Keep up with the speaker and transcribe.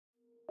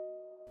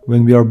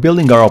When we are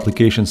building our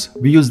applications,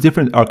 we use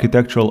different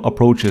architectural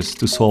approaches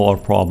to solve our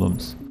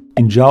problems.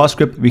 In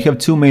JavaScript, we have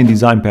two main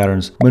design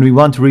patterns when we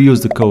want to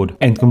reuse the code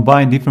and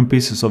combine different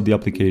pieces of the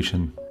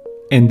application.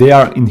 And they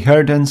are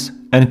inheritance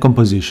and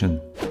composition.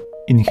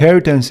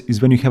 Inheritance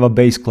is when you have a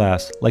base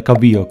class, like a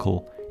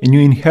vehicle, and you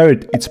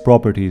inherit its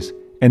properties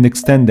and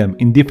extend them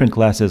in different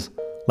classes,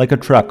 like a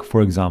truck,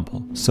 for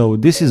example. So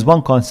this is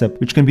one concept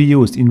which can be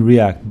used in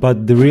React,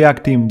 but the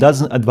React team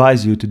doesn't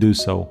advise you to do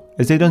so,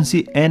 as they don't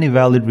see any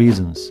valid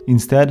reasons.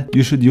 Instead,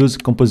 you should use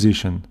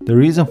composition. The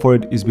reason for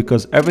it is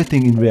because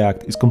everything in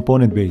React is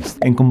component based,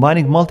 and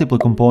combining multiple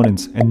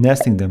components and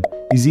nesting them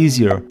is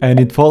easier, and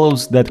it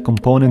follows that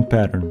component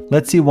pattern.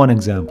 Let's see one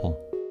example.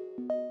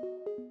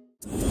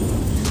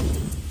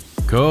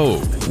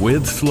 Code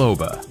with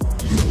Sloba.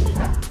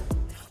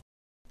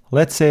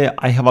 Let's say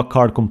I have a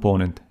card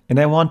component and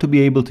I want to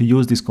be able to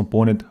use this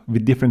component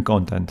with different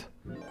content.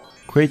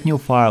 Create new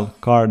file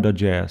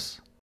card.js.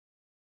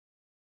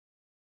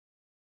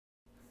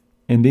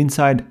 And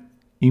inside,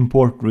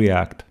 import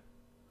React.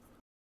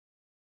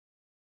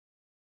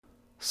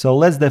 So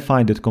let's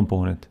define that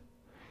component.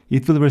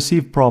 It will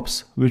receive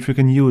props which we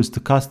can use to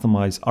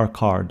customize our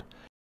card.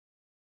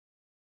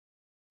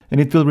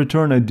 And it will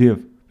return a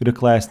div with a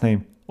class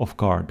name of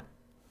card.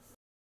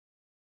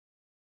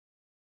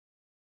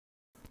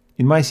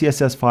 In my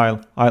CSS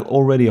file, I'll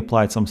already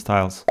applied some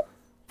styles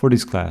for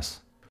this class.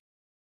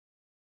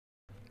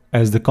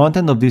 As the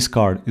content of this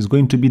card is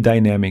going to be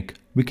dynamic,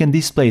 we can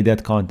display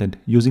that content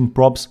using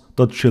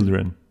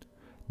props.children.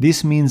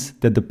 This means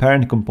that the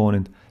parent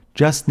component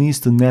just needs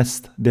to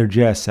nest their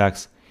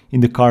JSX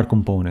in the card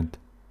component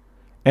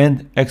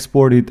and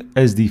export it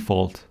as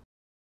default.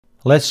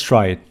 Let's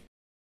try it.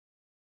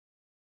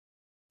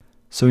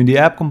 So in the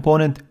app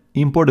component,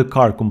 import the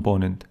card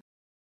component.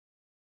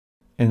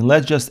 And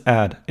let's just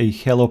add a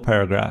hello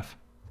paragraph.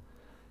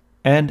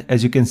 And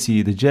as you can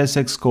see, the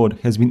JSX code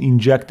has been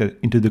injected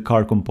into the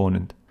card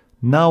component.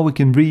 Now we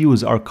can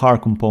reuse our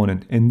card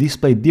component and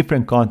display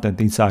different content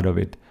inside of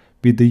it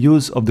with the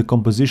use of the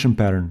composition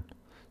pattern.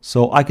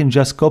 So I can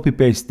just copy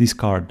paste this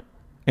card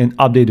and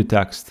update the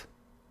text.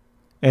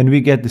 And we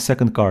get the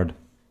second card.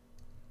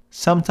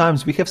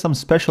 Sometimes we have some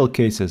special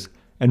cases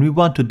and we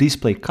want to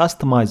display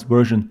customized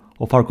version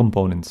of our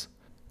components.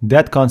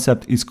 That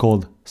concept is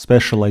called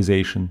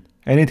specialization.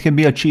 And it can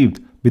be achieved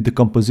with the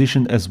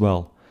composition as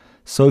well.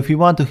 So if you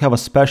want to have a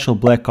special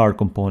black card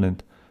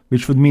component,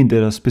 which would mean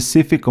that a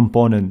specific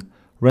component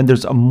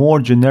renders a more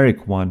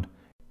generic one,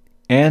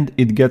 and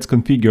it gets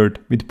configured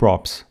with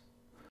props.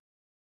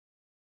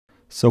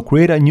 So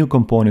create a new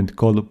component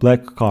called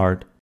black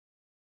card.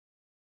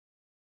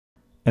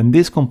 And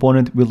this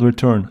component will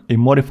return a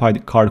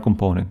modified card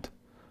component.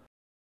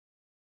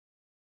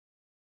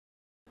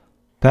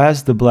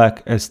 Pass the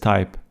black as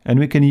type, and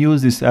we can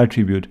use this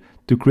attribute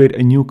to create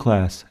a new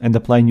class and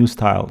apply new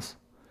styles.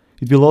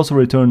 It will also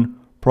return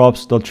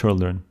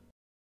props.children.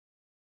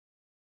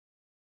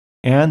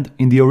 And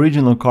in the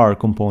original card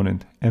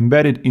component,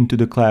 embed it into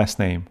the class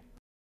name.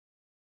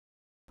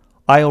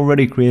 I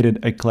already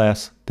created a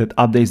class that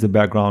updates the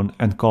background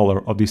and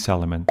color of this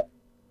element.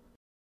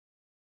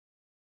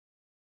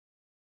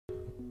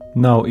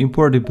 Now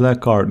import the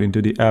black card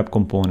into the app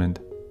component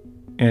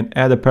and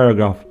add a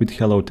paragraph with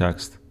hello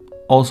text.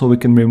 Also, we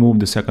can remove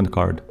the second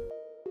card.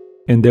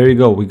 And there you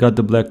go, we got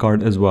the black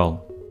card as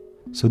well.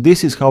 So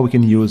this is how we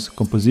can use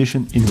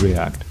composition in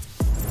React.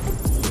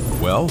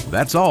 Well,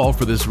 that's all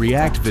for this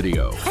React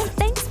video. And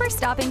thanks for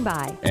stopping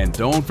by. And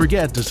don't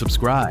forget to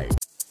subscribe.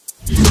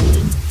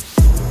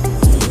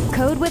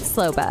 Code with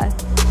Sloba.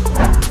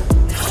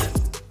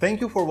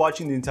 Thank you for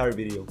watching the entire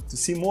video. To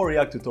see more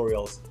React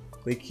tutorials,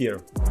 click here.